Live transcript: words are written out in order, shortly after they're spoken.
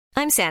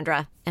I'm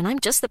Sandra, and I'm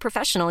just the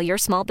professional your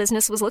small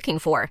business was looking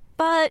for.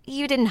 But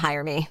you didn't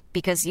hire me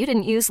because you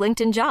didn't use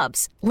LinkedIn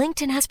Jobs.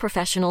 LinkedIn has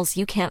professionals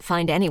you can't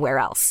find anywhere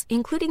else,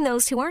 including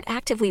those who aren't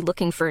actively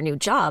looking for a new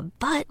job,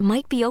 but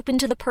might be open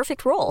to the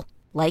perfect role,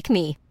 like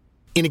me.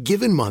 In a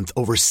given month,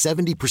 over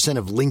 70%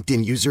 of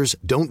LinkedIn users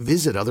don't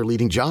visit other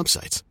leading job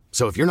sites.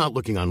 So if you're not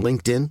looking on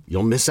LinkedIn,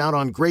 you'll miss out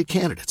on great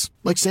candidates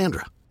like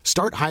Sandra.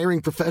 Start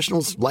hiring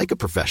professionals like a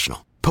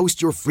professional.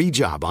 Post your free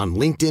job on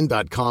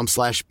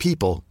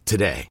linkedin.com/people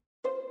today.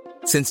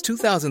 Since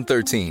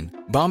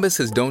 2013, Bombas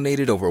has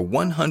donated over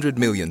 100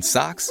 million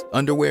socks,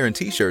 underwear, and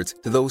T-shirts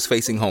to those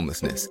facing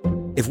homelessness.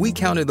 If we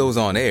counted those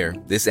on air,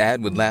 this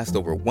ad would last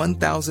over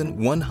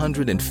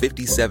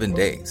 1,157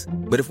 days.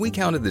 But if we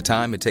counted the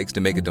time it takes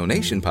to make a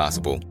donation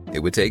possible, it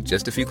would take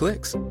just a few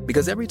clicks.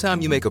 Because every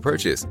time you make a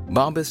purchase,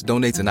 Bombas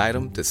donates an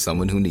item to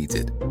someone who needs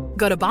it.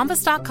 Go to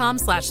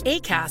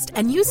bombas.com/ACAST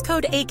and use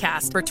code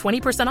ACAST for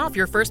 20% off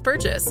your first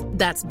purchase.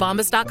 That's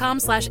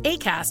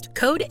bombas.com/ACAST,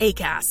 code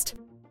ACAST.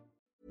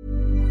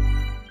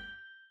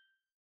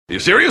 Are you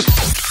serious?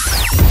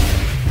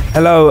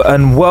 Hello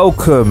and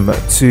welcome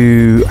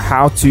to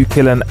How to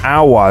Kill an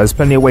Hour. There's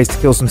plenty of ways to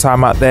kill some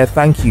time out there.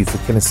 Thank you for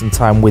killing some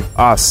time with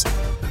us.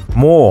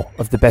 More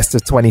of the best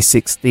of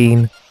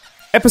 2016.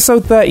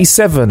 Episode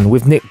 37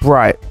 with Nick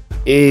Bright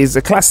is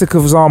a classic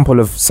example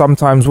of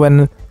sometimes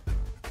when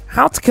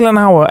How to Kill an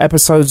Hour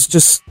episodes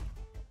just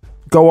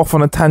go off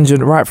on a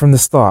tangent right from the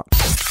start.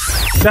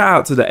 Shout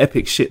out to the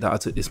epic shit that I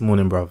took this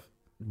morning, bruv.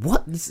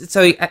 What?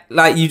 So,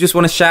 like, you just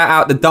want to shout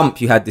out the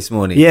dump you had this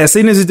morning? Yeah,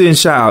 seeing as you're doing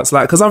shout outs,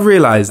 like, because I've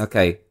realised,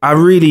 okay, I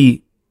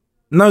really,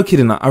 no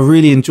kidding, like, I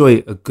really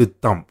enjoy a good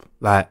dump.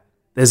 Like,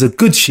 there's a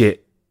good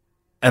shit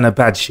and a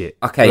bad shit.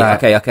 Okay,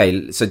 like,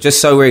 okay. So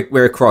just so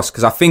we're across,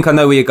 because I think I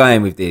know where you're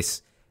going with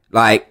this.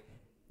 Like,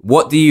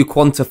 what do you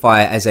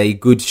quantify as a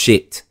good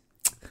shit?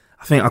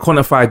 I think I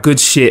quantify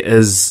good shit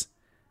as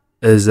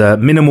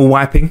minimal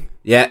wiping.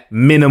 Yeah.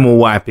 Minimal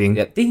wiping.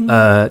 Yeah. Ding.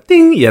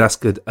 Ding. Yeah, that's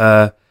good.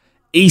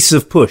 Ease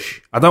of push.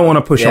 I don't want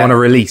to push. Yeah. I want to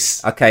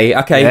release. Okay.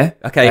 Yeah?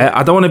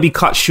 I don't want to be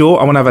cut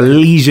short. I want to have a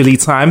leisurely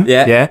time.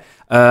 Yeah.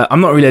 I'm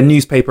not really a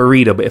newspaper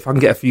reader, but if I can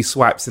get a few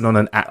swipes in on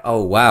an app,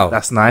 oh wow,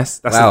 that's nice.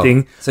 That's the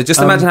thing. So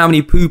just imagine how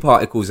many poo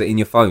particles are in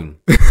your phone,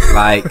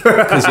 like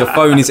because your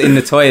phone is in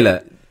the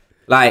toilet.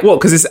 Like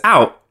what? Because it's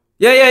out.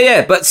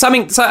 Yeah. But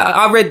something. So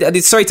I read.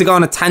 Sorry to go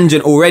on a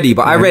tangent already,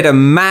 but I read a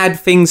mad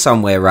thing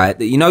somewhere, right?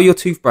 That your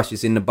toothbrush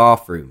is in the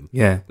bathroom.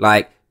 Yeah.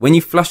 Like. When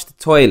you flush the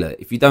toilet,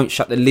 if you don't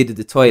shut the lid of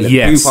the toilet,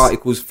 poo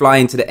particles fly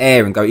into the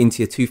air and go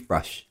into your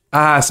toothbrush.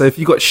 So if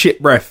you got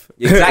shit breath,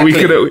 exactly.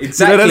 There's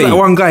like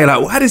one guy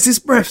like, why does this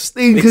breath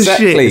stink as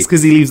shit? It's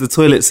because he leaves the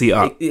toilet seat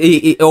up.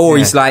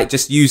 He's like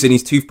just using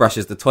his toothbrush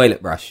as the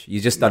toilet brush. You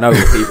just don't know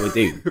what people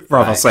do.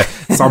 Bro, I say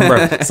some of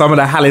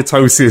the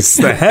halitosis,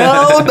 the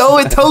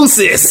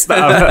halitosis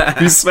that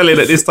I'm smelling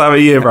at this time of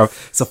year, bro.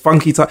 It's a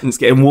funky time. It's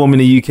getting warm in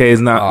the UK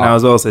now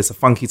as well, so it's a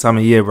funky time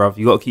of year, bro.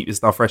 You got to keep your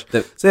stuff fresh.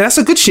 So that's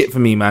a good shit for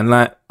me, man.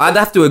 Like, I'd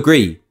have to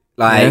agree.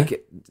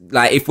 Like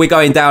if we're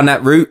going down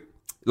that route,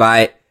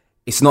 like.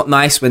 It's not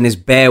nice when there's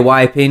bare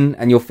wiping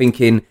and you're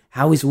thinking,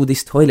 how is all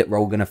this toilet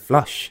roll going to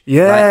flush?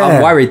 Yeah. Like,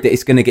 I'm worried that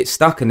it's going to get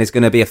stuck and there's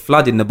going to be a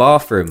flood in the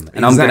bathroom.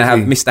 And I'm going to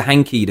have Mr.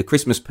 Hanky, the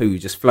Christmas poo,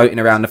 just floating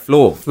around the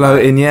floor.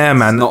 Floating, yeah,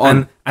 man.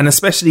 And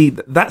especially,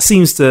 that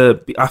seems to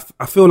be, I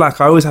feel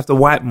like I always have to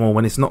wipe more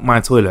when it's not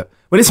my toilet.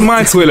 When it's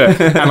my toilet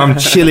and I'm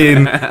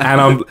chilling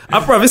and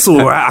bro, it's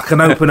all right. I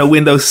can open a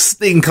window,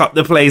 stink up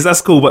the place.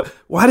 That's cool. But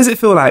why does it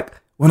feel like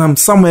when I'm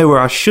somewhere where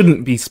I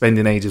shouldn't be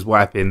spending ages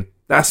wiping,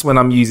 that's when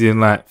I'm using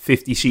like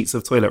 50 sheets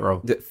of toilet roll.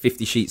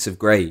 50 sheets of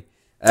grey.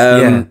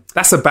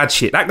 That's a bad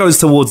shit. That goes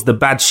towards the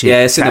bad shit.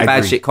 Yeah, it's in the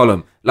category. bad shit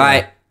column.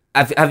 Like,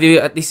 have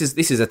you? This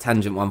is a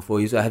tangent one for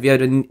you. So, have you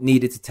ever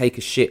needed to take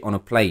a shit on a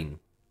plane?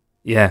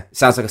 Yeah, it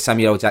sounds like a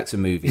Samuel L. Jackson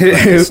movie.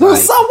 Well,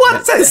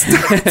 someone says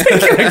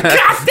taking a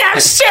goddamn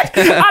shit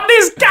on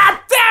this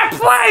goddamn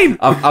plane.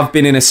 I've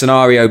been in a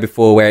scenario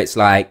before where it's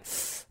like,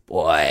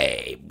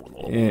 boy.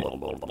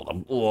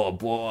 Oh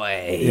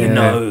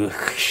boy,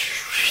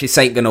 this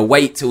ain't gonna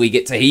wait till we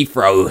get to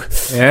Heathrow.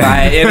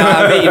 Like, you know what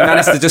I mean? Man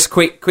has to just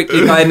quickly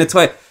go in the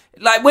toilet.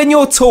 Like when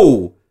you're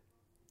tall,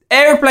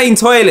 airplane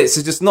toilets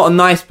are just not a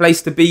nice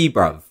place to be,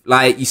 bruv.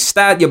 Like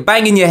you're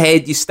banging your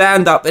head, you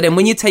stand up, and then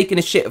when you're taking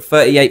a shit at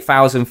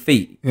 38,000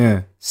 feet,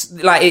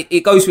 like it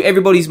goes through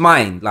everybody's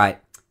mind.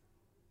 Like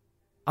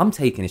I'm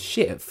taking a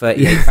shit at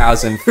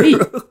 38,000 feet.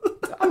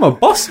 I'm a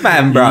boss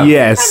man, bro.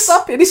 Yes.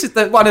 Up here. This is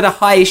one of the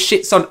highest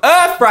shits on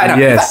earth right now.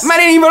 Yes. Man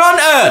ain't even on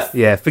earth.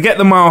 Yeah, forget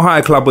the Mile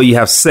High Club where you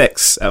have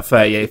sex at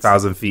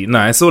 38,000 feet.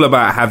 No, it's all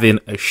about having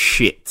a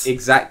shit.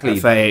 Exactly.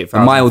 At 38,000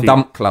 The Mile feet.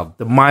 Dump Club.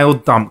 The Mile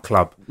Dump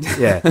Club.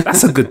 Yeah,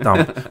 that's a good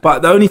dump.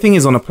 But the only thing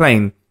is on a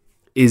plane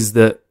is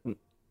that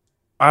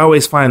I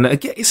always find that,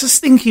 again, it's a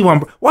stinky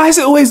one. Why is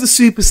it always the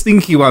super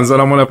stinky ones that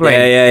I'm on a plane?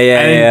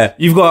 Yeah.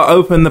 You've got to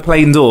open the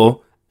plane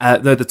door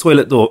No, the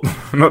toilet door.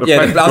 Not the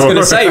front I was door. going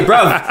to say,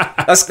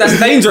 bruv, that's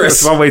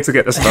dangerous. That's one way to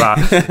get the spell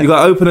out. You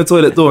got to open the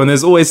toilet door and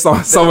there's always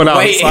someone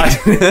outside.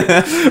 Give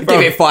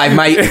it 5,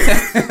 mate.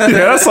 Yeah,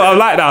 that's what I'm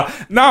like now.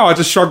 Now I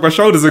just shrug my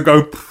shoulders and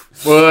go,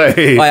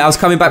 boy. I was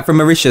coming back from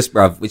Mauritius,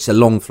 bruv, which is a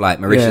long flight.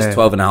 Mauritius,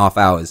 12 and a half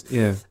hours.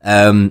 Yeah.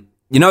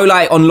 You know,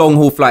 like on long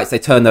haul flights, they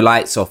turn the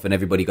lights off and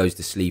everybody goes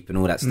to sleep and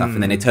all that stuff.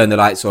 And then they turn the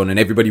lights on and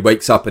everybody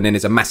wakes up and then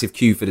there's a massive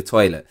queue for the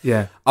toilet.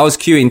 Yeah. I was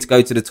queuing to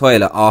go to the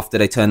toilet after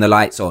they turned the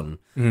lights on.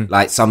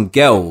 Like some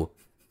girl,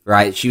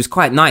 right? She was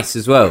quite nice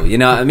as well. You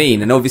know what I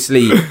mean? And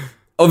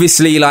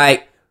obviously,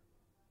 like,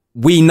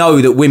 we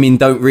know that women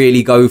don't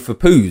really go for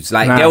poos.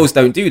 Like, girls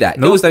don't do that.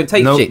 Girls don't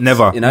take shit.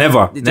 Never. You know?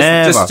 Never.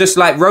 Just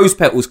like rose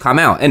petals come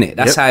out, innit?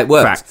 That's how it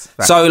works.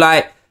 Fact. So,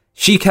 like,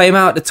 she came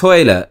out the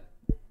toilet.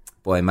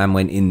 Boy, man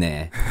went in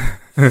there.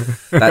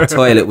 That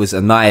toilet was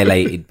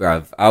annihilated,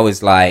 bruv. I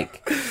was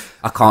like,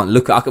 I can't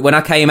look at her. When I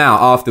came out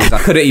afterwards, I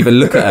couldn't even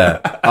look at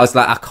her. I was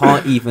like, I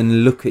can't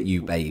even look at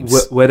you,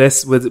 babes. Was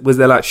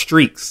there like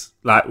streaks?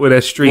 Like, were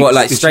there streaks? What,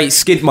 like straight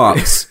skid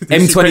marks?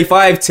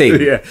 M25 team.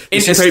 Yeah.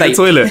 Did she paint the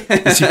toilet?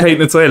 Did she paint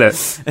the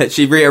toilet?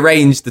 She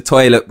rearranged the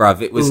toilet,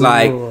 bruv. It was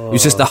like, it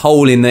was just a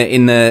hole in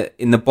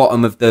the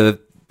bottom of the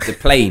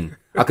plane.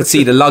 I could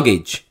see the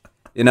luggage.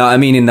 You know what I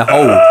mean? In the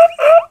hole.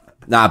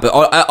 Nah, but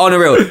on a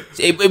real,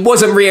 it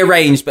wasn't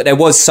rearranged, but there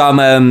was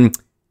some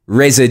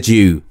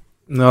residue.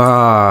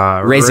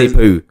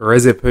 Residue.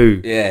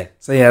 Yeah.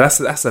 So yeah,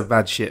 that's a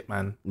bad shit,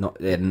 man. Not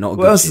a What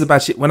good else shit. is a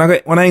bad shit? When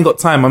I ain't got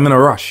time, I'm in a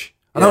rush.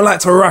 I don't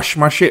like to rush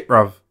my shit,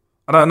 bruv.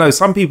 I don't know.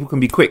 Some people can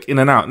be quick in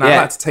and out. Now I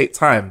like to take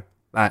time.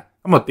 Like,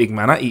 I'm a big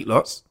man. I eat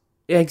lots.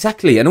 Yeah,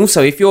 exactly. And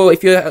also, if you're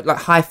like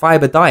high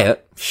fiber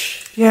diet,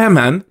 yeah,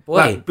 man. Boy.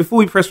 Like, before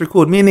we press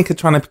record, me and Nick are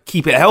trying to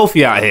keep it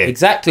healthy out here.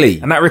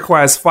 exactly. And that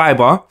requires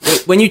fiber.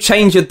 When you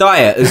change your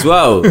diet as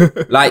well,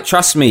 like,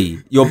 trust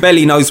me, your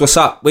belly knows what's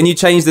up. When you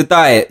change the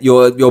diet,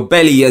 your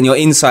belly and your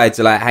insides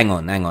are like, hang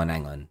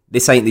on.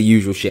 This ain't the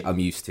usual shit I'm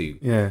used to.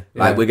 Yeah.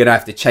 Like, we're going to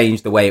have to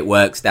change the way it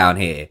works down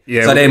here.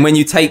 Yeah, so then when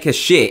you take a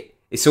shit,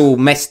 it's all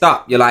messed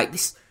up. You're like,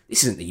 this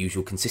isn't the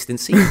usual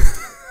consistency.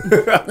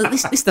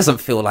 this doesn't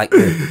feel like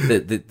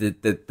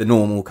the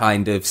normal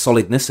kind of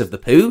solidness of the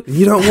poo.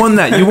 You don't want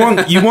that.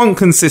 You want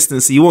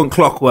consistency. You want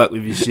clockwork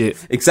with your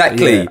shit.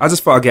 Exactly. Yeah, I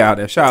just thought I'd get out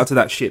there. Shout out to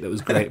that shit. That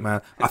was great,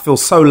 man. I feel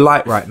so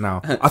light right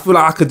now. I feel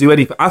like I could do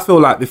anything. I feel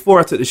like before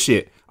I took the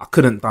shit, I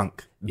couldn't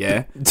dunk.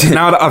 Yeah.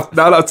 now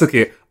that I took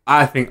it,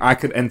 I think I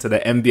could enter the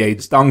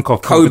NBA dunk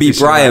off Kobe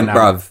Bryant,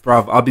 right bruv.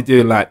 Bruv, I'll be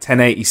doing like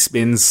 1080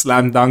 spins,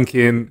 slam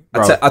dunking.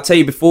 I'll tell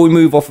you, before we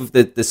move off of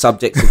the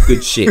subject of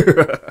good shit,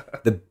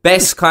 the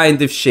best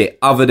kind of shit,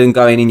 other than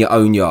going in your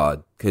own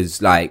yard,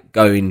 because like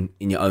going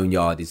in your own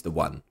yard is the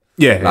one.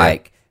 Yeah.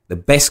 Like the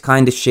best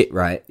kind of shit,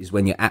 right, is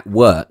when you're at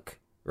work,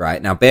 right?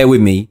 Now bear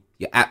with me,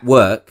 you're at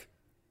work,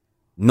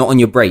 not on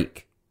your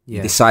break. Yeah.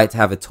 You decide to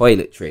have a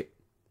toilet trip.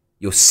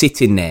 You're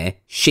sitting there,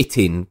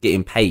 shitting,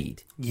 getting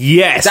paid.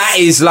 Yes. That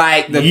is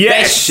like the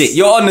best shit.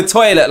 You're on the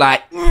toilet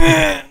like,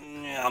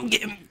 I'm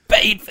getting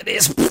paid for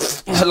this.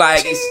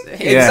 Like,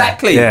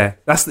 exactly. Yeah.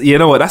 You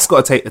know what? That's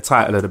got to take the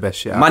title of the best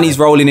shit. Money's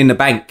rolling in the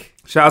bank.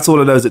 Shout out to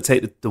all of those that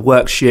take the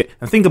work shit.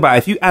 And think about it,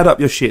 if you add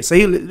up your shit,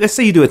 let's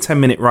say you do a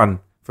 10-minute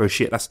run for a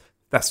shit.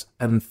 That's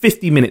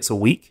 50 minutes a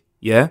week.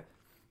 Yeah.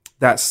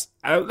 That's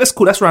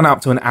run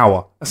up to an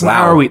hour. That's an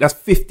hour a week. That's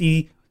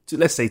 50.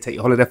 Let's say take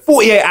your holiday.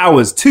 48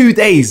 hours, 2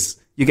 days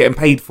you're getting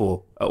paid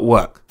for at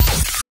work.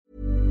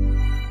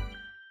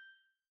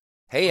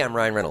 Hey, I'm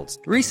Ryan Reynolds.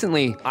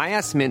 Recently, I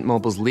asked Mint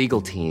Mobile's legal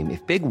team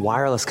if big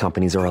wireless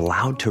companies are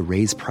allowed to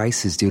raise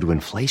prices due to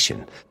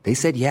inflation. They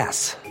said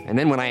yes. And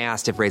then when I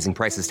asked if raising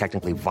prices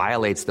technically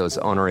violates those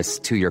onerous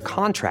 2-year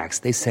contracts,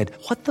 they said,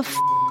 "What the f***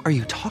 are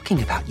you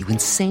talking about, you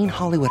insane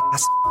Hollywood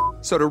ass?"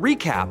 So to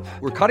recap,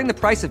 we're cutting the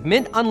price of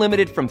Mint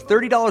Unlimited from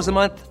 $30 a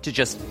month to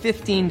just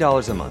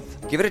 $15 a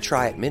month. Give it a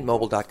try at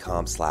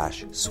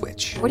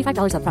mintmobile.com/switch.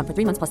 $45 up front for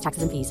 3 months plus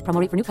taxes and fees. Promo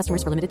rate for new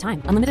customers for limited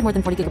time. Unlimited more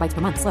than 40 gigabytes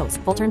per month. Slows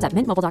full terms at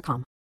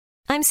mintmobile.com.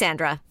 I'm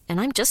Sandra, and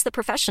I'm just the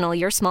professional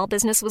your small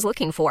business was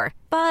looking for.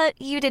 But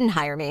you didn't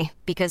hire me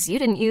because you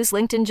didn't use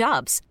LinkedIn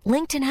Jobs.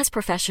 LinkedIn has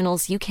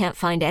professionals you can't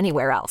find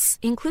anywhere else,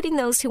 including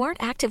those who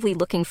aren't actively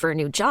looking for a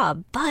new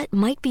job, but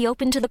might be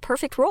open to the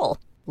perfect role,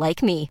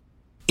 like me.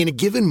 In a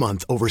given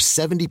month, over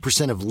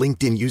 70% of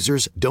LinkedIn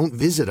users don't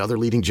visit other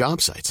leading job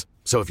sites.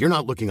 So if you're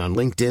not looking on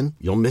LinkedIn,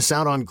 you'll miss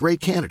out on great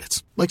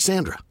candidates like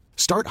Sandra.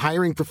 Start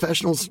hiring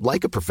professionals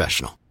like a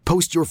professional.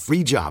 Post your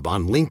free job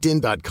on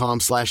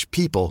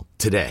linkedin.com/people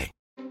today.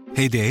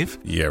 Hey, Dave.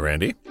 Yeah,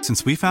 Randy.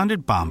 Since we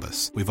founded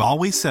Bombas, we've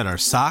always said our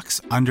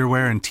socks,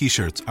 underwear, and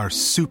T-shirts are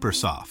super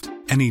soft.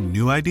 Any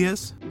new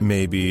ideas?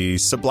 Maybe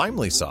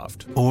sublimely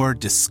soft. Or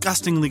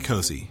disgustingly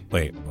cozy.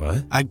 Wait,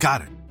 what? I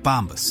got it.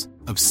 Bombas.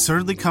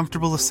 Absurdly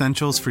comfortable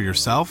essentials for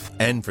yourself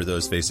and for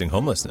those facing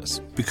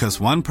homelessness. Because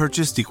one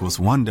purchased equals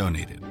one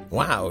donated.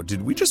 Wow,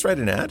 did we just write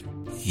an ad?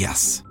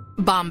 Yes.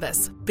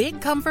 Bombas.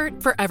 Big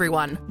comfort for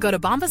everyone. Go to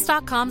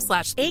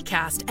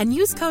bombas.com/ACAST and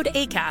use code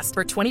ACAST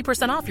for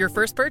 20% off your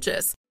first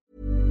purchase.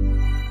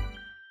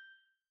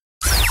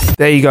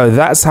 There you go.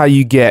 That's how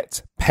you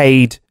get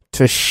paid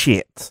to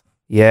shit.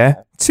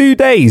 Yeah? 2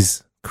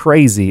 days.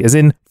 Crazy. As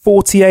in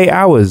 48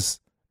 hours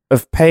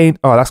of paid.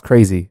 Oh, that's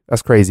crazy.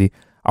 That's crazy.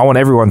 I want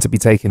everyone to be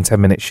taking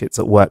 10-minute shits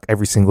at work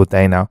every single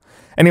day now.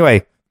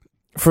 Anyway,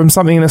 from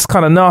something that's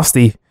kind of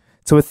nasty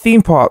to a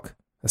theme park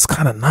that's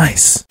kind of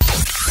nice.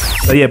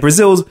 So yeah,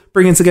 Brazil's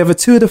bringing together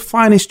two of the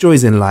finest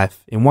joys in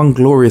life in one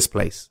glorious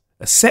place.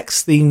 A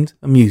sex-themed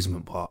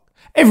amusement park.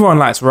 Everyone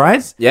likes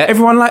rides. Yeah.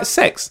 Everyone likes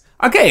sex.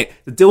 I get it.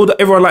 The dildo.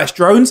 Everyone likes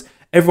drones.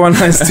 Everyone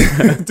likes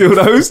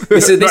dildos.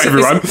 This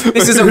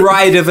is a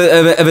ride of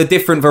a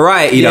different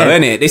variety, though,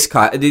 isn't it? This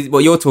kind,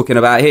 what you're talking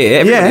about here.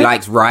 Everybody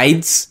likes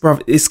rides. Bro,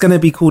 it's going to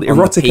be called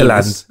Erotica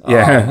Land.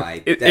 Yeah.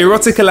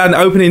 Erotica Land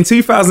opened in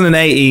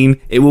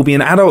 2018. It will be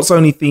an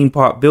adults-only theme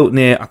park built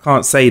near, I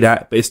can't say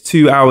that, but it's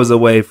 2 hours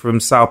away from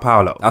Sao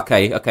Paulo.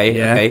 Okay.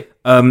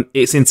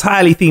 It's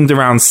entirely themed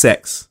around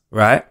sex,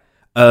 right?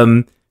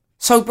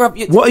 So, bro,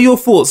 what are your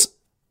thoughts?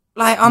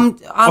 Like, I'm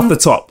off the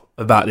top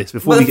about this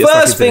before well, we get the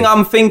first thing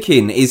I'm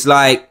thinking is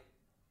like,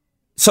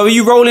 so are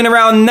you rolling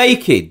around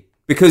naked?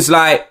 Because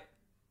like,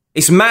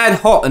 it's mad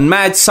hot and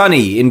mad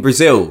sunny in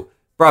Brazil,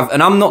 bruv,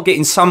 and I'm not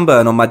getting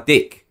sunburn on my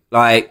dick.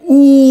 Like, that's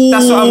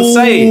what I'm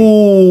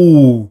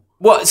saying.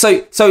 What?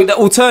 So the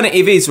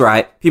alternative is,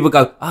 right, people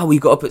go, oh, well, you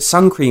got to put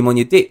sun cream on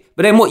your dick.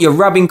 But then what, you're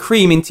rubbing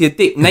cream into your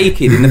dick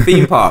naked in the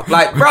theme park?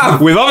 Like,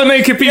 bruv. With other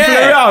naked people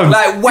around.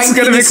 Like,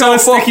 wanking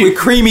yourself off with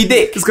creamy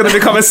dick. It's going to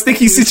become a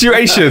sticky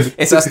situation.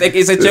 It's a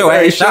sticky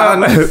situation.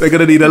 They're going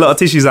to need a lot of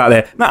tissues out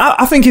there. Now,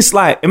 I think it's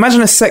like,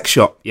 imagine a sex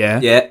shop,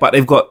 yeah? But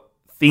they've got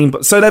theme,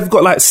 so they've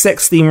got like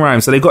sex theme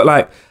rhymes. So they've got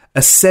like a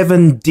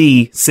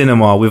 7D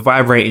cinema with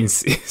vibrating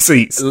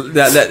seats. Is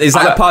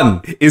that a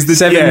pun? Is the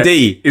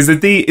 7D? Yeah.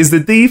 Is the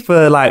D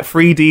for like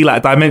 3D,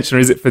 like dimension,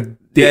 or is it for dick?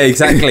 Yeah,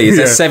 exactly.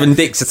 It's 7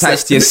 dicks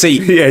attached to your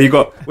seat. Yeah, you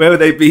got, where would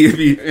they be? It'd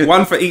be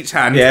one for each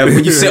hand. Yeah,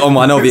 when you sit on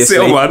one, obviously.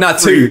 Sit on one. No,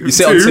 two. You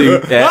sit on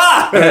two.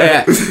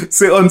 Yeah.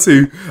 Sit on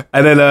two.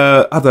 And then,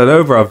 I don't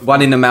know, bruv.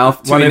 One in the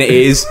mouth, two in the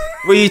ears.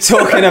 What are you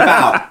talking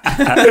about?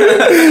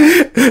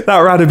 That would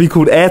rather be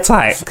called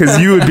airtight, because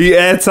you would be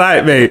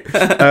airtight, mate.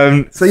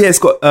 So yeah, it's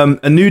got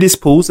a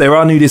nudist pools. There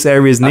are nudist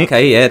areas, Nick.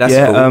 Okay, yeah, that's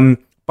cool.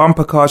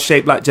 Bumper cars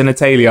shaped like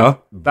genitalia.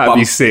 That'd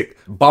be sick.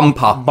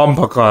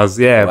 Bumper cars,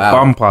 yeah. Wow.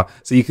 Bumper.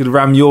 So you could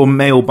ram your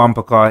male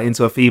bumper car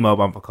into a female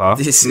bumper car.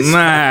 This is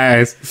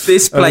nice.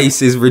 This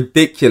place is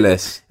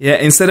ridiculous. Yeah,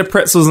 instead of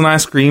pretzels and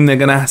ice cream, they're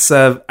going to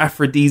serve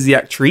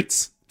aphrodisiac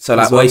treats. So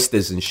like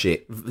oysters and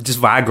shit. Just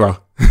Viagra.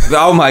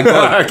 Oh my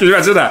God. Can you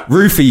imagine that?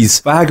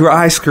 Roofies. Viagra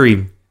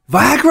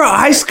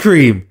ice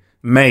cream.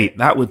 Mate,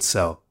 that would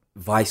sell.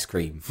 Vice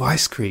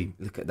cream.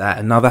 Look at that.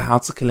 Another How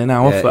to Kill an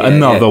Hour for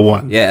another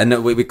one. Yeah,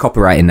 and we're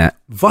copyrighting that.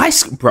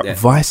 Vice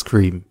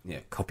cream. Yeah,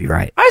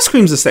 copyright. Ice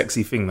cream's a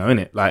sexy thing, though, isn't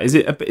it? Like,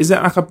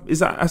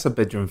 that's a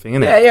bedroom thing,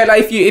 isn't it? Yeah.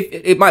 Like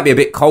if it might be a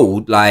bit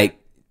cold, like,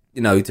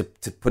 you know, to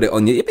put it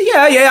on you. But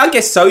yeah, I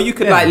guess so. You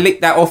could like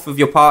lick that off of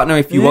your partner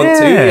if you want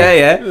to.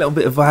 Yeah. A little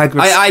bit of Viagra.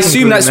 I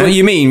assume that's what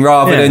you mean,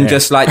 rather than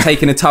just like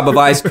taking a tub of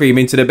ice cream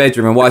into the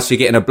bedroom and whilst you're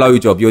getting a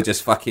blowjob, you're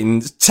just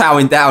fucking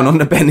chowing down on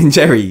the Ben &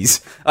 Jerry's.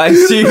 I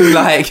assume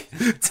like...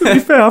 To be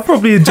fair, I'll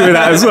probably enjoy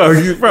that as well.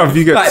 Bro,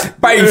 you go... Like,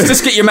 babes,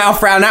 just get your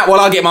mouth around that while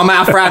I get my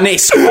mouth around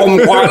this.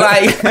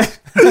 Like...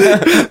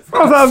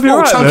 Bro, that'd be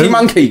right, chunky man.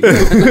 Monkey.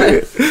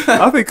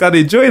 I think I'd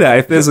enjoy that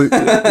if there's a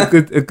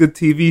good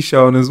TV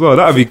show on as well.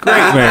 That'd be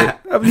great, mate.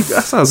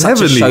 That sounds Such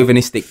heavenly. a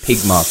chauvinistic pig,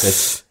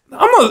 Marcus.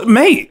 I'm not,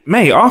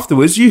 mate.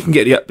 Afterwards, you can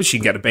get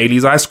the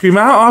Bailey's ice cream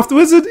out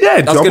afterwards. And,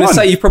 I was going to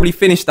say you probably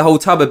finished the whole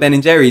tub of Ben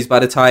and Jerry's by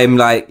the time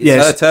like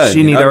it's her turn.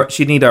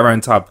 She'd need her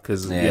own tub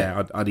because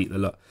I'd eat a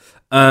lot.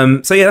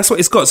 So yeah, that's what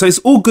it's got. So it's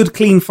all good,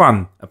 clean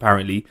fun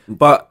apparently,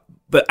 but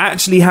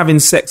actually having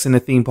sex in a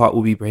theme park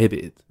will be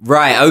prohibited.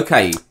 Right.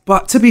 Okay.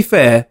 But to be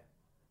fair,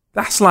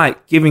 that's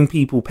like giving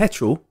people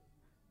petrol,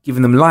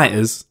 giving them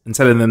lighters, and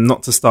telling them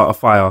not to start a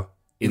fire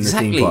in the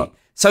theme park.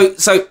 So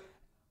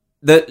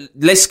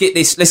let's get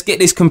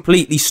this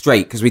completely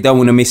straight because we don't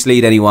want to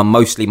mislead anyone,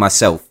 mostly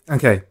myself.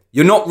 Okay.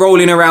 You're not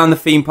rolling around the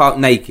theme park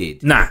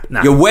naked. Nah.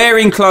 You're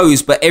wearing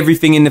clothes, but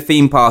everything in the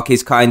theme park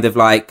is kind of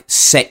like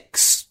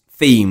sex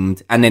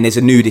themed, and then there's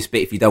a nudist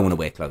bit if you don't want to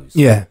wear clothes.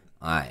 Yeah.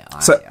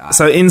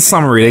 So in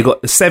summary, they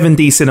got the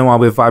 7D cinema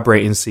with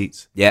vibrating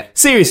seats. Yeah.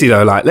 Seriously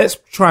though, like let's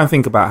try and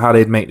think about how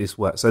they'd make this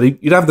work. So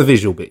you'd have the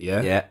visual bit,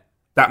 yeah? Yeah.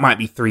 That might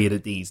be 3 of the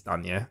Ds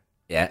done, yeah?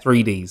 Yeah.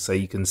 3Ds, so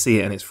you can see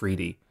it and it's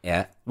 3D.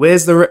 Yeah.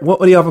 Where's what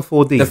are the other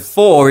 4Ds? The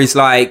 4 is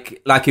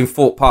like in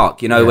Fort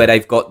Park, you know, where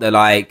they've got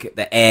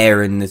the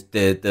air and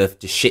the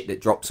shit that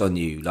drops on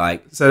you,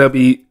 like. So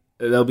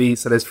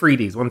there's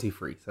 3Ds, 1, 2,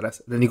 3. So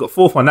then you got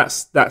 4th one.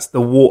 That's the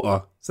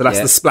water. So that's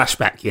the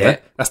splashback. Yeah?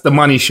 That's the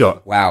money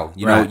shot. Wow.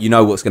 You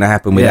know what's going to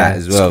happen with that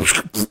as well.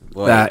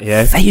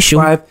 That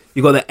facial. 5.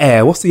 You got the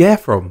air. What's the air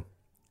from?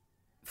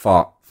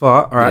 Fart.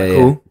 All right.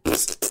 Cool.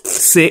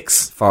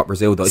 6.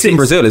 Fartbrazil. It's in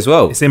Brazil as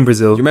well. It's in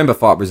Brazil. Do you remember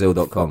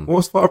fartbrazil.com?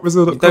 What's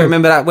fartbrazil.com? You don't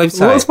remember that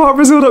website? What's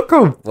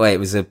fartbrazil.com? Well, it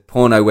was a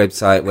porno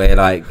website where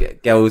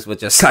like girls were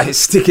just like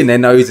sticking their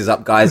noses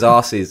up guys'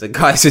 asses and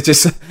guys are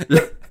just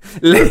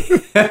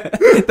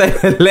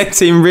They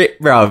let him rip,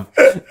 bruv.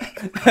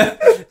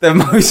 The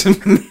most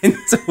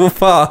mental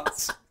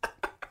farts.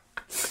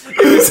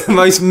 It was the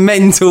most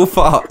mental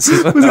farts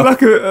as well. Was it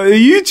like a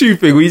YouTube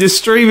thing where you just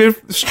streaming? It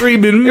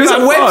was a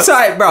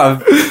website,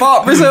 bruv.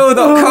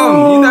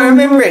 Fartbrazil.com. You don't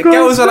remember it?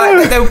 Girls were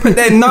like, they'll put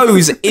their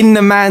nose in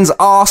the man's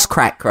arse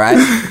crack, right?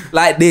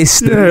 Like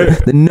this. Yeah.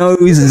 The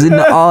nose is in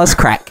the arse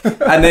crack.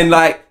 And then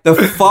like the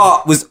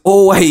fart was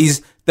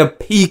always the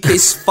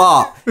peakest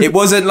fart. It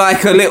wasn't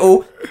like a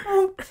little...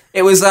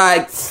 It was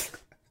like...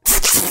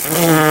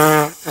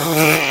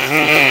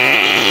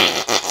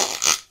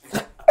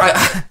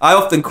 I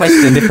often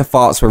questioned if the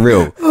farts were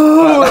real.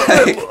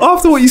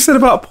 After what you said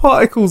about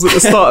particles at the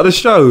start of the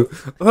show,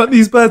 aren't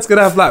these birds going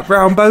to have like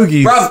brown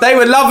bogies? Bruv, they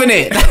were loving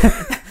it.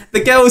 The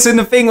girls in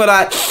the thing were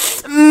like,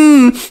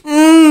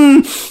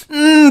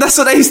 that's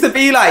what they used to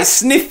be like,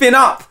 sniffing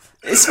up.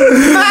 It's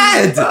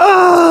mad.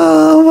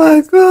 Oh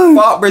my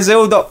God.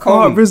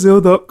 Fartbrazil.com.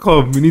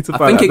 Fartbrazil.com. We need to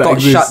find I think it out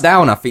got shut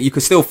down. I think you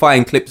could still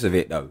find clips of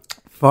it though.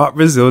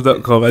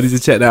 Fartbrazil.com. I need to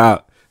check that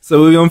out.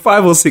 So we're on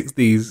 5 or 6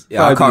 Ds.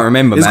 Yeah, I can't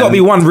remember, There's man. got to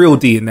be one real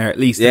D in there at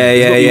least.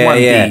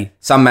 Yeah.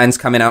 Some man's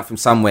coming out from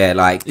somewhere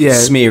like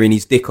smearing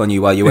his dick on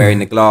you while you're wearing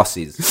the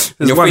glasses.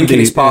 And you're thinking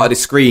it's part of the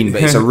screen,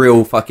 but it's a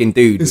real fucking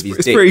dude with his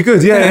dick. It's pretty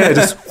good, yeah.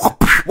 Just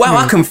wow,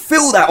 I can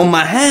feel that on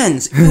my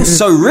hands. It feels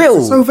so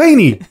real. So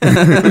veiny.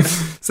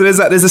 So there's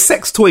a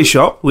sex toy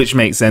shop, which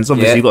makes sense.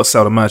 Obviously, you've got to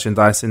sell the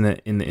merchandise in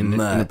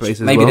the place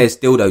as Maybe well. there's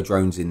dildo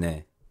drones in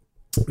there.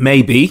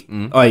 Maybe.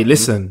 Hey,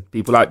 listen,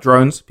 people like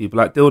drones, people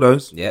like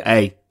dildos. Yeah.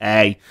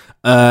 Hey.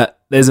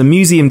 There's a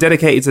museum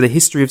dedicated to the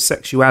history of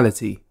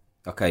sexuality.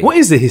 Okay. What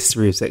is the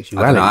history of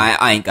sexuality?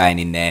 I ain't going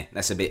in there.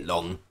 That's a bit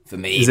long for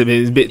me. It's a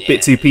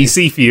bit too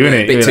PC for you, isn't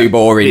it? A bit too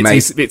boring,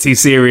 mate. Bit too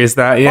serious,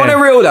 that, yeah. On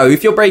a real though,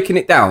 if you're breaking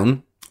it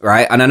down,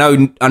 right, and I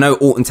know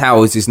Alton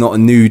Towers is not a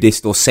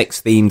nudist or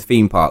sex-themed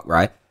theme park,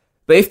 right?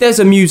 But if there's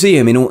a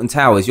museum in Alton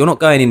Towers, you're not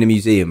going in the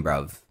museum,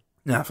 bruv.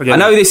 Nah, forget I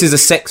know that. this is a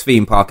sex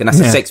theme park and that's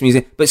a sex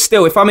museum, but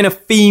still, if I'm in a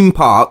theme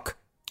park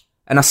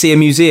and I see a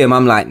museum,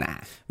 I'm like, nah.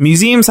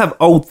 Museums have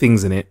old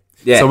things in it.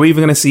 Yeah. So we're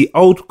either going to see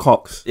old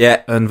cocks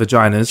Yeah. and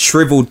vaginas.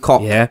 Shriveled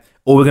cock. Yeah.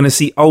 Or we're going to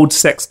see old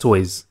sex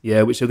toys,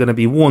 which are going to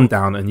be worn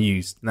down and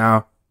used.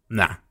 Now,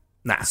 nah.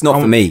 It's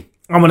not for me.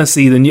 I want to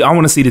see the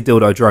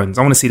dildo drones.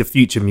 I want to see the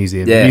future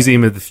museum, the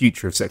museum of the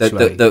future of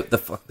sexuality.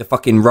 The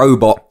fucking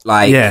robot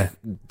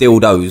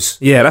dildos.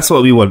 Yeah, that's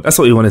what we want. That's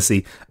what we want to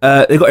see.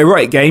 They've got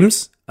erotic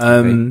games.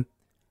 Is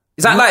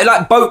that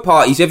like boat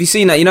parties? Have you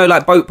seen that? You know,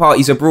 like boat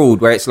parties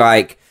abroad where it's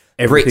like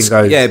everything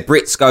goes. Yeah,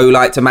 Brits go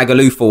like to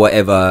Magaluf or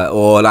whatever,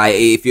 or like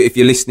if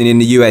you're listening in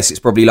the US, it's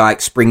probably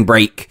like spring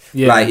break.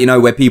 Yeah. Like, you know,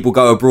 where people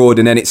go abroad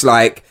and then it's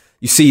like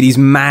you see these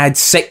mad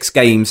sex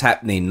games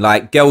happening.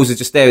 Like girls are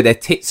just there with their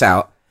tits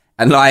out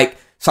and like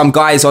some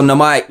guy's on the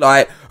mic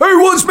like,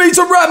 who wants me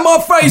to wrap my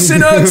face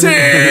in her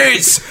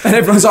tits? And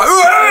everyone's like,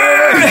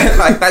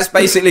 like that's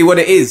basically what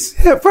it is.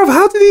 Yeah, bruv,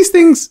 how do these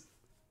things...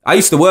 I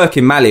used to work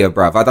in Malia,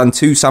 bruv. I've done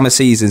 2 summer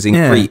seasons in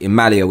Crete in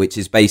Malia, which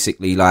is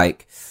basically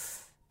like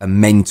a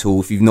mental,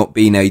 if you've not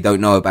been there, you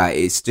don't know about it.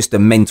 It's just a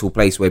mental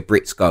place where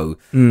Brits go.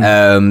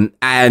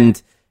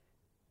 And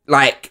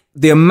like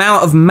the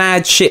amount of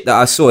mad shit that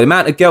I saw, the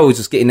amount of girls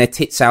just getting their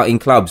tits out in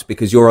clubs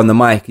because you're on the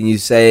mic and you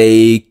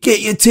say,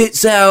 get your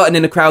tits out. And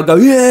then the crowd go,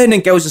 yeah. And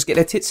then girls just get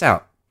their tits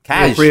out.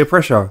 Cash. Free of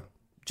pressure.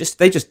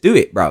 They just do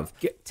it, bruv.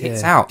 Get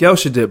tits out. Girls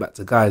should do it back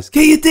to guys.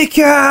 Get your dick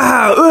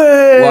out.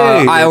 Hey!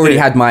 Well, I already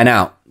had mine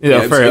out.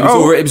 Yeah, fair.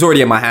 It was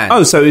already in my hand.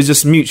 Oh, so it was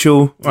just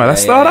mutual. Right,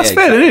 that's fair,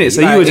 exactly. isn't it?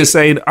 So you were just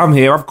saying, I'm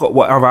here. I've got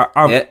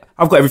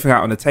I've got everything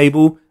out on the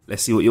table.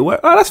 Let's see what you're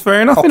working. Oh, that's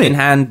fair enough, Cock isn't in it?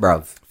 hand,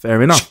 bruv.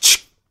 Fair enough.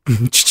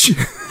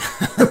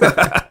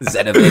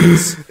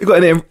 Zenevins. You've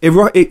got an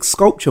erotic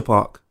sculpture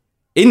park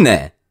In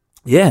there?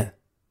 Yeah.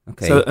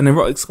 Okay. So an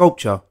erotic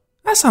sculpture.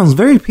 That sounds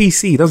very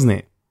PC, doesn't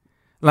it?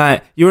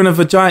 Like you're in a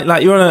vagina,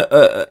 like you're on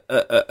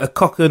a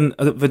cock and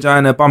a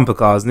vagina bumper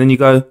cars, and then you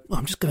go, well,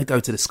 I'm just going to go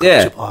to the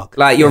sculpture park.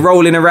 Like you're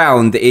rolling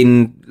around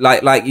in,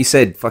 like you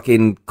said,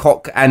 fucking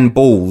cock and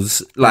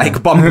balls,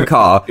 like bumper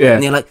car. Yeah.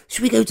 And you're like,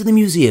 should we go to the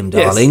museum,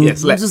 darling?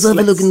 Yes, let's just have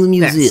a look in the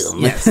museum.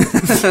 Yes.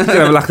 You're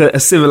gonna have like a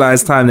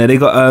civilized time there. They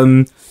got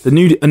a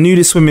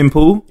nudist swimming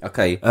pool.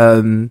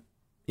 Okay.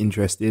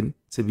 Interesting,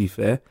 to be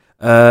fair.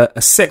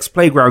 A sex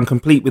playground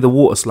complete with a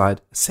water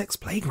slide. A sex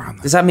playground.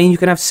 Though. Does that mean you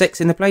can have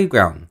sex in the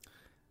playground?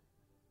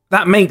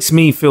 That makes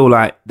me feel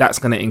like that's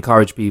going to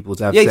encourage people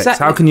to have sex.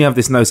 Exactly. How can you have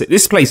this no sex?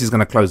 This place is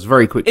going to close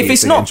very quickly. If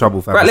it's they not get in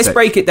trouble for right, having let's sex.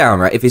 break it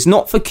down. Right, if it's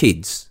not for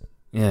kids,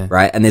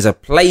 right, and there's a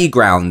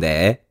playground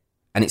there,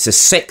 and it's a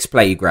sex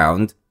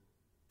playground,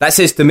 that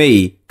says to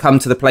me, come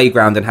to the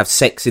playground and have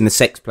sex in the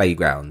sex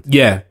playground.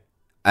 Yeah,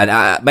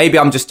 and maybe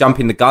I'm just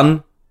jumping the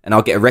gun and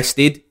I'll get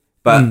arrested,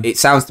 but it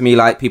sounds to me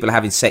like people are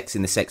having sex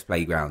in the sex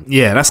playground.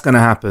 Yeah, that's going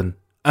to happen.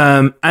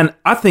 And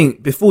I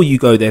think before you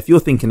go there, if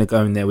you're thinking of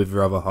going there with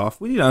your other half,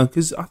 well, you know,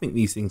 because I think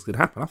these things could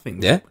happen. I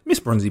think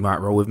Miss Bronzy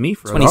might roll with me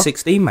for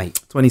 2016, mate.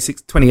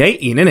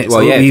 2018, innit? Well, so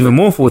yeah, even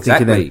more forward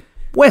thinking exactly. then.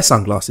 Wear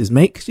sunglasses,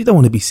 mate, because you don't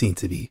want to be seen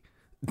to be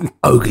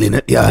ogling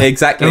it. Yeah,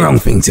 exactly. The wrong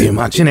thing too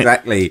much, innit?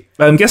 Exactly.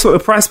 Guess what the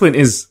price point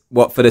is?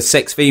 What for the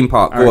sex theme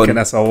park? I reckon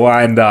that's a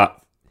wind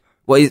up.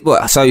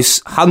 What? So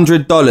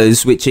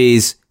 $100, which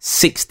is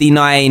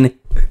 69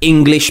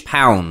 English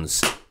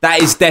pounds.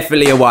 That is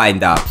definitely a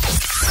wind up.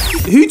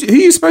 Who are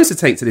you supposed to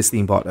take to this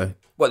theme park though?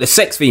 What, the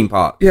sex theme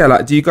park? Yeah,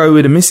 like, do you go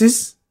with the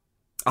missus?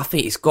 I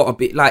think it's got to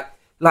be like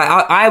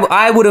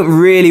I wouldn't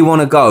really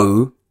want to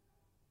go.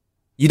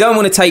 You don't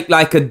want to take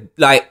like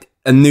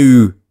a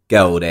new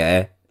girl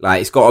there.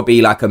 Like, it's got to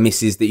be like a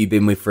missus that you've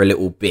been with for a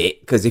little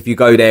bit. Because if you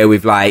go there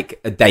with like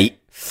a date,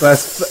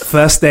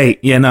 first date.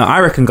 Yeah, no, I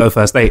reckon go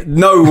first date.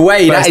 No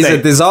way, that is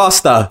a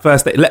disaster.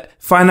 First date.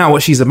 Find out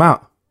what she's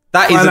about.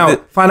 Find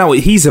out what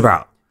he's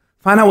about.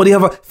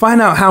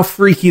 Find out how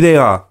freaky they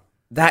are.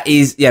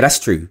 That's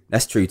true.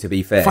 That's true, to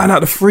be fair. Find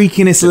out the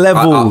freakiness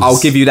levels. I'll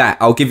give you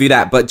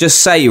that. But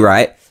just say,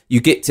 right,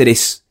 you get to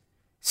this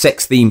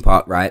sex theme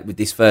park, right, with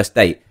this first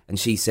date, and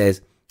she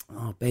says,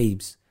 "Oh,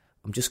 babes,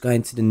 I'm just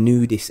going to the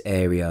nudist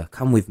area.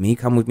 Come with me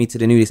to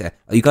the nudist area."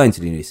 Are you going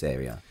to the nudist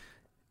area?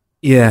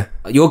 Yeah.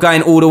 You're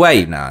going all the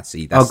way? Nah,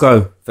 see, I'll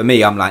go. For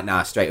me, I'm like,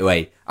 nah, straight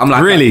away. I'm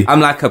like, really? I'm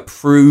like a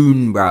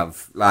prune,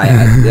 bruv. Like,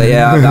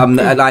 I'm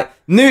like,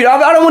 nude.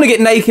 I don't want to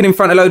get naked in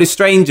front of a load of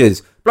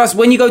strangers. Plus,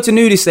 when you go to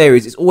nudist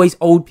areas, it's always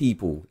old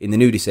people in the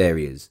nudist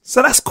areas.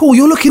 So that's cool.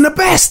 You're looking the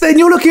best then.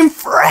 You're looking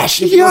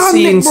fresh. You're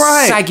seeing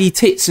saggy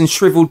tits and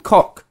shriveled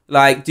cock.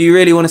 Like, do you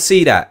really want to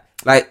see that?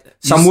 Like,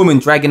 some woman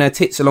dragging her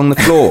tits along the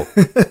floor.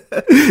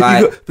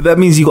 But that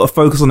means you got to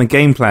focus on the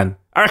game plan.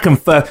 I reckon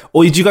first.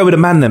 Or did you go with a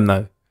man then,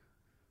 though?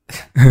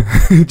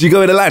 Do you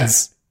go with the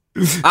lads?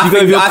 I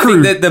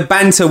think that the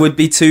banter would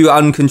be too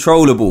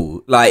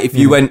uncontrollable. Like, if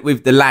you went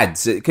with the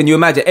lads, can you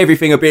imagine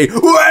everything would be,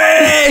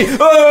 "Way!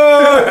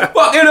 Oh,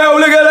 fucking hell,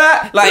 look at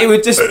that!" Like, it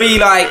would just be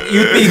like,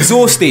 you'd be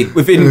exhausted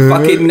within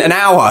fucking an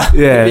hour.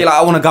 Yeah. You'd be like,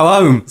 I want to go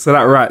home. So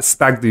that right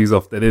stag do's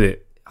off then,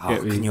 innit? Oh,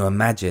 can you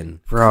imagine?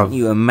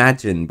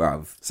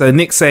 Bruv? So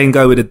Nick's saying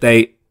go with a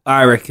date.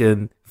 I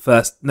reckon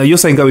first. No, you're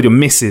saying go with your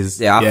missus.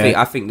 Yeah,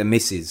 I think the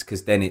missus,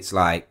 because then it's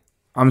like,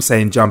 I'm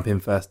saying jump in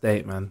first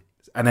date, man.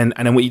 And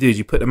then what you do is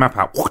you put the map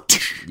out.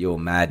 You're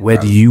mad. Where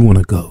do you want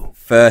to go?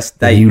 First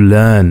date. You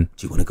learn.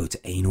 Do you want to go to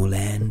anal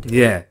land?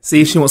 Yeah.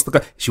 See if she wants to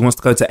go. She wants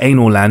to go to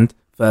anal land.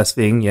 First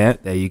thing, yeah.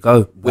 There you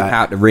go. Whip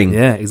out the ring.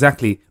 Yeah,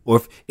 exactly.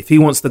 Or if he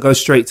wants to go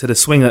straight to the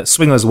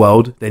swingers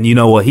world, then you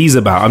know what he's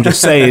about. I'm just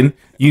saying,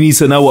 you need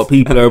to know what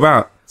people are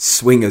about.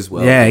 Swingers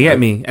world. Yeah, you get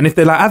me. And if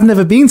they're like, I've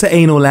never been to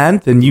anal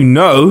land, then you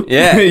know.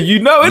 Yeah.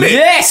 You know, innit?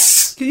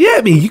 Yes. You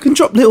get me. You can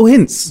drop little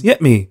hints. You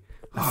get me.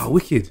 Oh,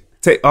 wicked.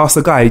 Ask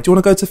the guy, do you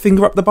want to go to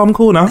finger up the bum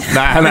corner?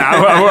 Nah, I'm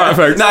all right,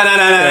 folks. No.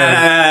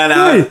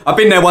 I've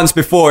been there once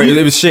before.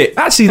 It was shit.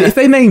 Actually, if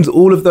they named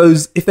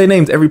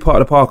every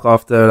part of the park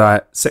after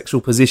like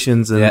sexual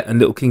positions and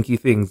little kinky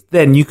things,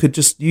 then you could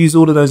just use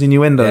all of those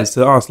innuendos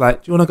to ask,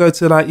 like, do you want to go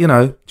to do you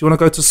want to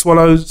go to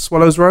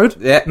Swallows Road?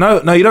 Yeah.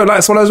 No, you don't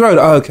like Swallows Road?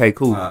 Oh, okay,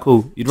 cool.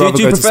 Do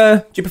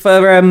you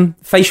prefer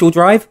facial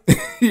drive?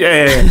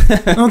 Yeah.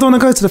 No, I don't want to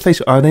go to the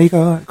facial. Oh, there you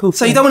go. All right, cool.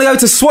 So you don't want to go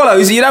to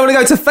Swallows, you don't want to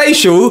go to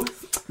facial?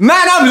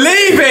 Man, I'm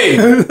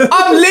leaving!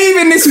 I'm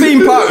leaving this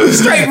theme park.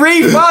 Straight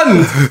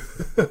refund.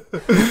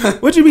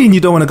 What do you mean you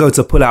don't want to go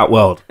to Pull Out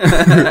World?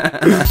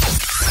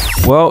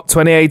 Well,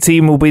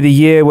 2018 will be the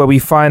year where we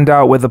find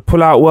out whether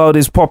Pull Out World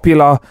is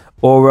popular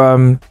or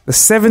the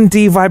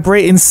 7D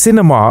vibrating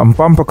cinema and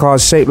bumper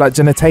cars shaped like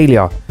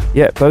genitalia.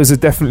 Yeah, those are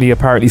definitely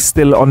apparently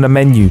still on the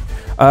menu.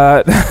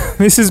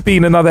 This has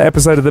been another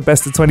episode of the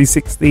Best of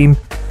 2016.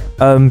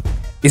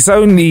 It's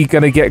only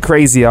going to get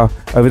crazier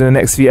over the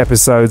next few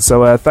episodes.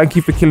 So thank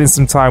you for killing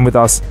some time with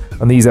us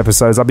on these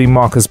episodes. I've been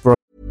Marcus Bro.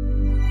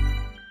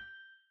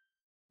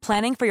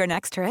 Planning for your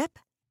next trip?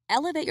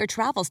 Elevate your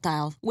travel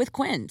style with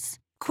Quince.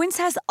 Quince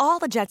has all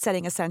the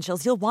jet-setting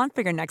essentials you'll want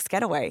for your next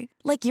getaway,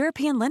 like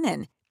European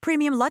linen,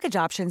 premium luggage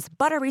options,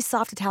 buttery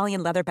soft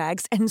Italian leather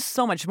bags, and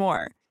so much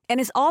more. And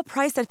is all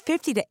priced at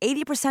 50 to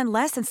 80%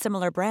 less than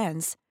similar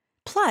brands.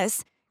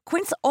 Plus,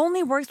 Quince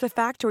only works with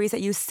factories that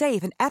use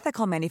safe and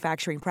ethical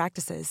manufacturing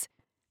practices.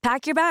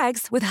 Pack your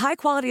bags with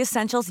high-quality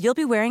essentials you'll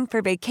be wearing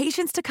for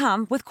vacations to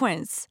come with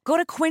Quince. Go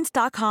to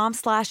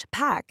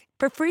quince.com/pack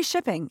for free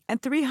shipping and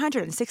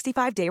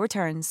 365-day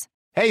returns.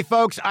 Hey,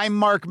 folks, I'm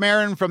Mark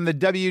Maron from the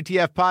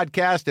WTF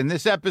Podcast, and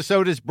this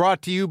episode is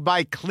brought to you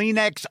by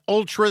Kleenex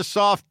Ultra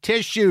Soft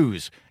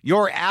Tissues,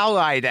 your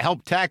ally to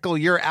help tackle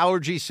your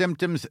allergy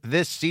symptoms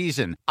this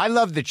season. I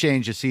love the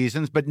change of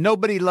seasons, but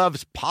nobody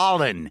loves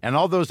pollen and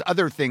all those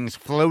other things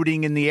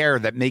floating in the air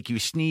that make you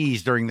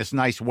sneeze during this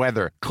nice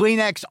weather.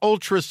 Kleenex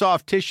Ultra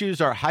Soft Tissues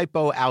are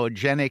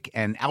hypoallergenic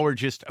and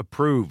allergist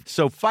approved,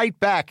 so fight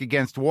back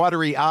against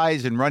watery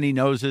eyes and runny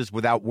noses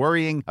without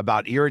worrying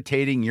about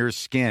irritating your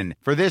skin.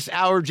 For this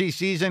allergy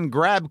season,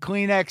 grab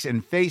Kleenex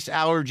and face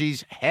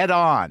allergies head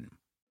on.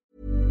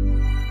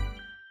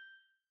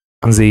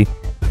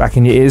 Back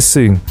in your ears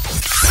soon.